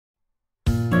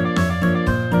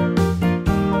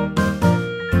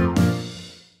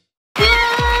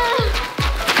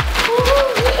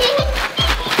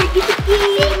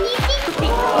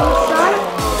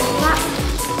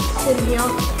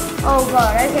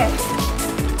Okay.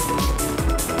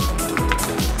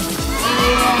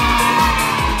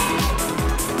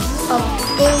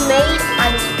 Homemade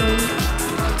ice cream.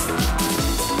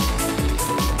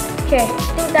 Okay, I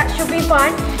think that should be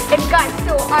fine. And guys,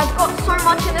 still, I've got so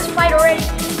much in this plate already,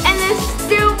 and there's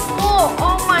still more.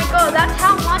 Oh my god, that's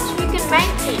how much you can make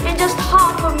in just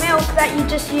half a milk that you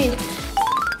just used.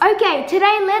 Okay,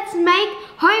 today let's make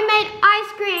homemade ice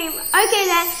cream. Okay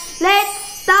then, let's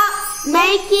start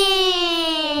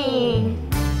making.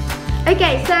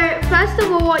 Okay, so first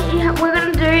of all, what we're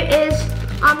gonna do is,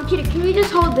 Kitty, can you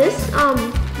just hold this,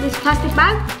 this plastic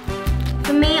bag?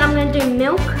 For me, I'm gonna do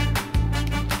milk.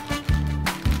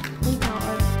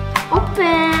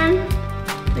 Open.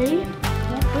 Ready? Yeah.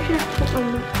 Where should I put my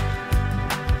milk?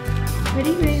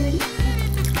 Ready, ready, ready.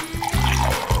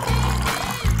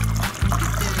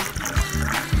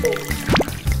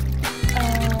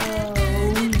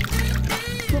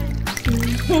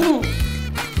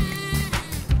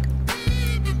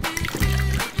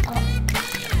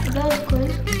 That was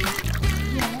good.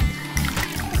 Yeah.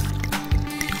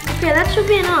 Okay, that should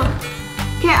be enough.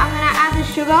 Okay, I'm gonna add the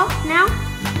sugar now.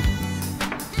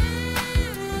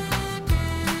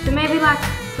 So maybe like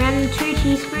around 2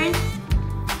 teaspoons.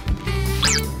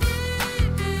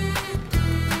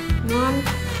 1,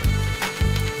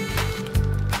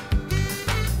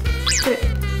 2.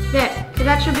 There, so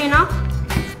that should be enough.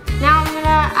 Now I'm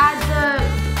gonna add the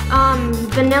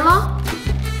vanilla.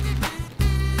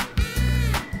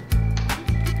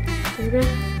 There we go.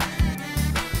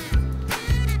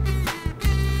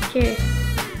 Okay.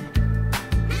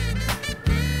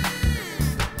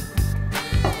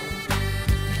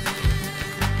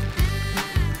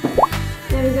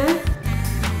 There we go.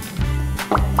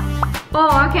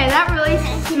 Oh, okay, that really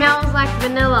smells like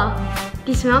vanilla.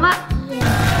 Do you smell that? Yeah.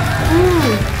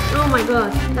 Oh my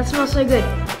god, that smells so good.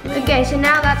 Okay, so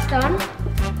now that's done.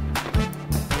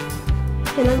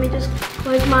 Okay, let me just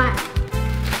close my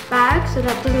bag so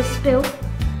that doesn't spill.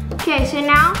 Okay, so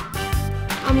now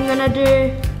I'm gonna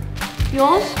do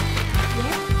yours.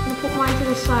 Yeah. I'm gonna put mine to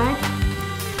the side.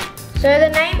 So the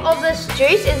name of this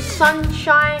juice is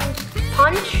Sunshine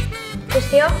Punch. Just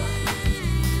here.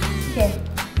 Okay.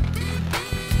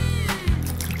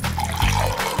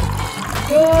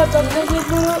 Oh, it's over.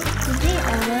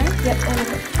 Yep,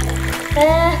 over.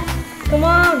 Come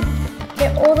on.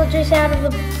 Get all the juice out of the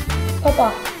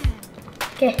popper.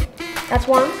 Okay, that's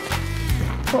one.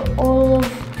 Put all of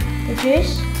the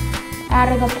juice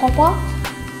out of the popper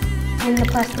in the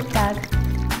plastic bag.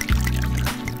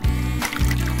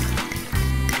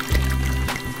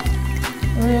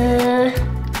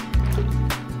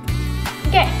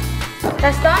 Okay,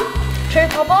 that's done. True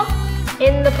popper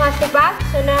in the plastic bag.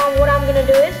 So now what I'm gonna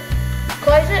do is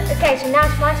close it. Okay, so now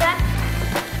it's my turn.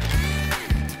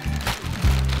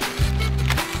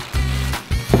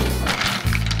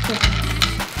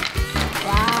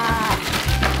 Wow.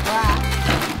 Wow.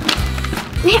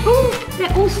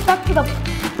 They're all stuck to the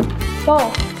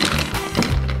bowl.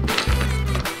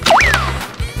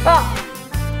 Oh.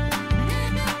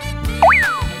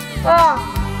 Oh.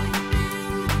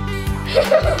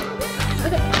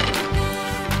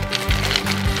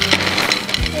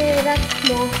 Yeah, that's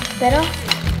more better.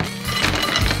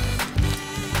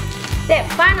 There,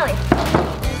 finally.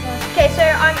 Okay, so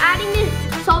I'm adding the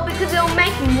salt because it'll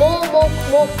make more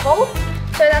cold.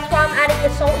 So that's why I'm adding the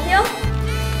salt here.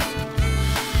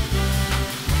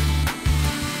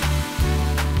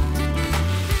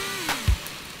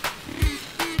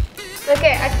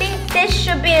 Okay, I think this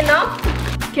should be enough.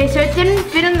 Okay, so it didn't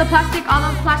fit in the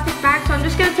other plastic bag, so I'm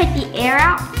just gonna take the air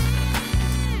out.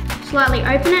 Slightly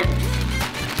open it.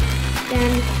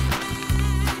 Then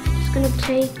just gonna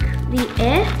take the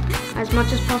air as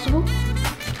much as possible.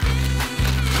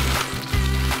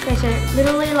 Okay, so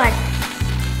literally like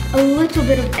a little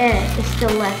bit of air is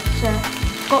still left. So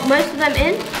got most of them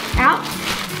out.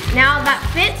 Now that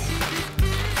fits.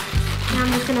 Now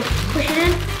I'm just gonna push it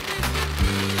in.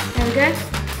 There we go.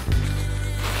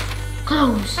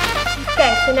 Close.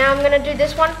 Okay, so now I'm gonna do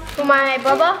this one for my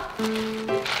brother.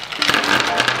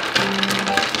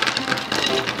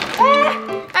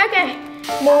 Okay.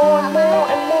 More and more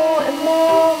and more and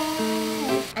more.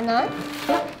 Enough?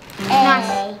 Yep. Nice.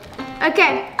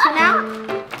 Okay, so now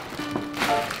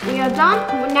we are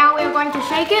done. Now we're going to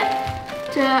shake it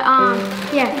to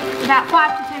yeah, about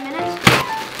 5 to 10 minutes.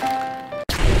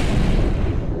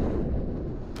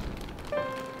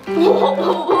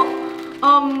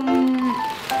 I'm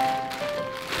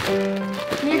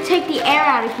gonna take the air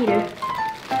out of here.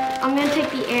 I'm gonna take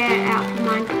the air out of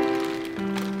mine.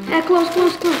 Yeah, close.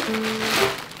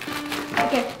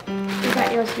 Okay, you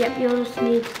got yours. Yep, yours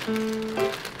needs.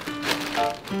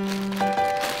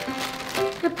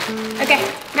 Okay,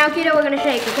 now Kita, we're gonna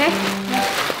shake, okay?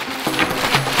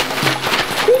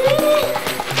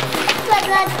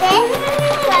 Like this?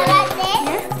 Like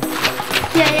this?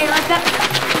 Yeah, like that.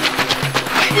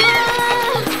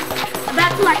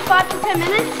 That's like 5 to 10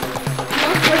 minutes.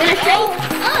 We're gonna shake.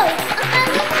 Oh,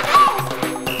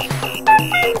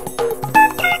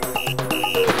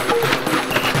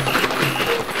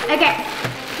 okay.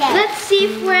 Let's see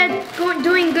if we're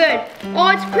doing good. Oh,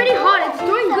 it's pretty hot. It's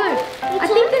doing good. I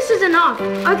think this is enough.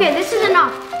 Okay, this is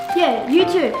enough. Yeah, you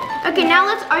too. Okay, now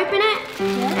let's open it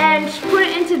and just put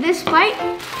it into this plate.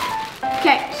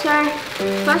 Okay, so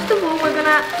first of all, we're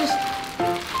gonna just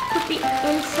put the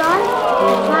inside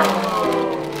like that.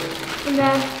 And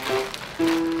then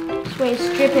this way it's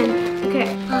dripping. Okay.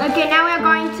 Okay, now we're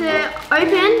going to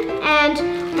open and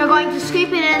we're going to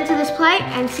scoop it into this plate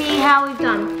and see how we've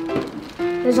done.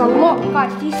 There's a lot,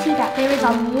 guys, do you see that? There is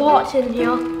a lot in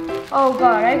here. Oh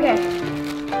God, okay.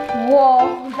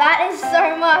 Whoa, that is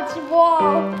so much,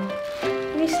 whoa.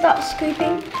 Let me start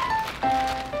scooping.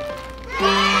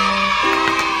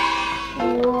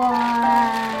 Wow.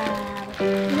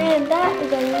 Man, that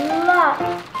is a lot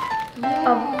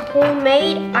of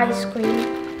homemade ice cream.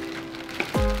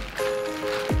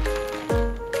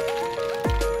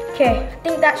 Okay, I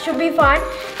think that should be fine.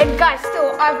 And guys,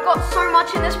 still, I've got so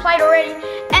much in this plate already,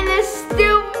 and there's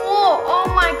still more. Oh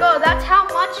my God, that's how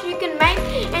much you can make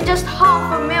in just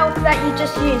half a milk that you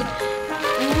just used.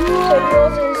 So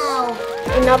yours is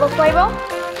another flavor?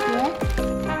 Yeah.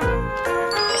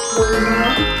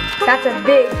 That's a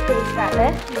big piece right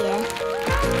there. Yeah.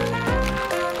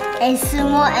 And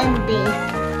small and big.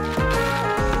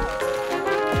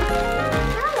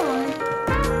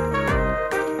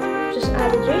 Just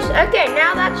add the juice. Okay,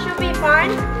 now that should be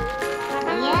fine.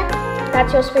 Yeah.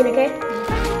 That's your spoon, okay?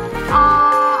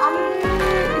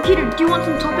 Kita, do you want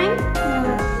some topping?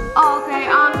 No. Oh, okay.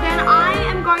 Then I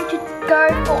am going to go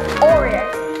for Oreo.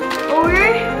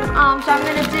 So I'm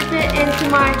gonna dip it into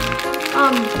my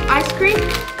ice cream.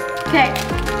 Okay.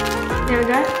 There we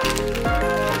go.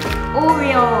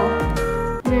 Oreo.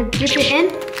 I'm gonna dip it in.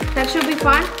 That should be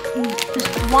fine. Just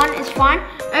one is fine.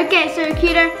 Okay, so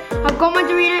Kita, I've got my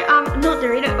Dorito,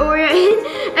 Oreo in.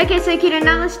 Okay, so Kita,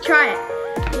 now let's try it.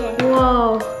 Yeah.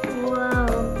 Whoa. Wow.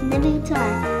 Let me try.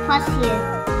 First here.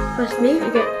 First me?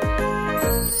 Okay.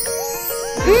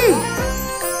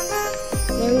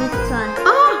 Let me try.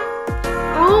 Ah!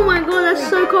 Oh my God, that's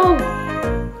so cold.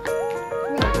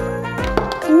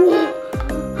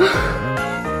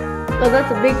 Oh,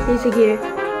 that's a big piece of Kita.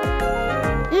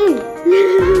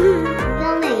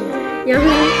 Yummy.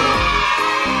 Yummy.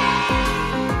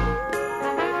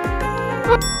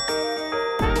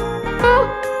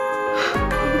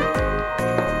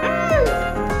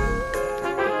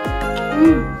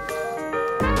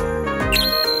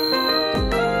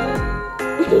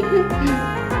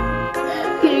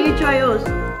 Can you try yours?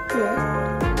 Yeah.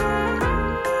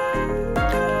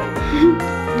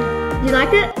 You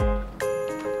like it?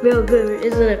 Real good,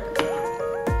 isn't it?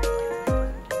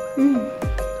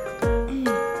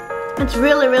 It's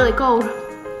really, really cold.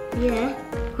 Yeah.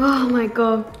 Oh my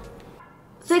God.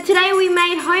 So today we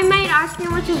made homemade ice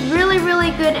cream, which is really,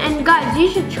 really good. And guys, you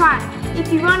should try it.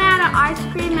 If you run out of ice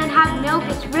cream and have milk,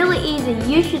 it's really easy.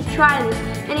 You should try this.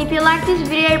 And if you like this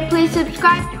video, please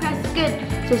subscribe, press good.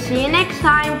 So see you next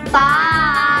time. Bye.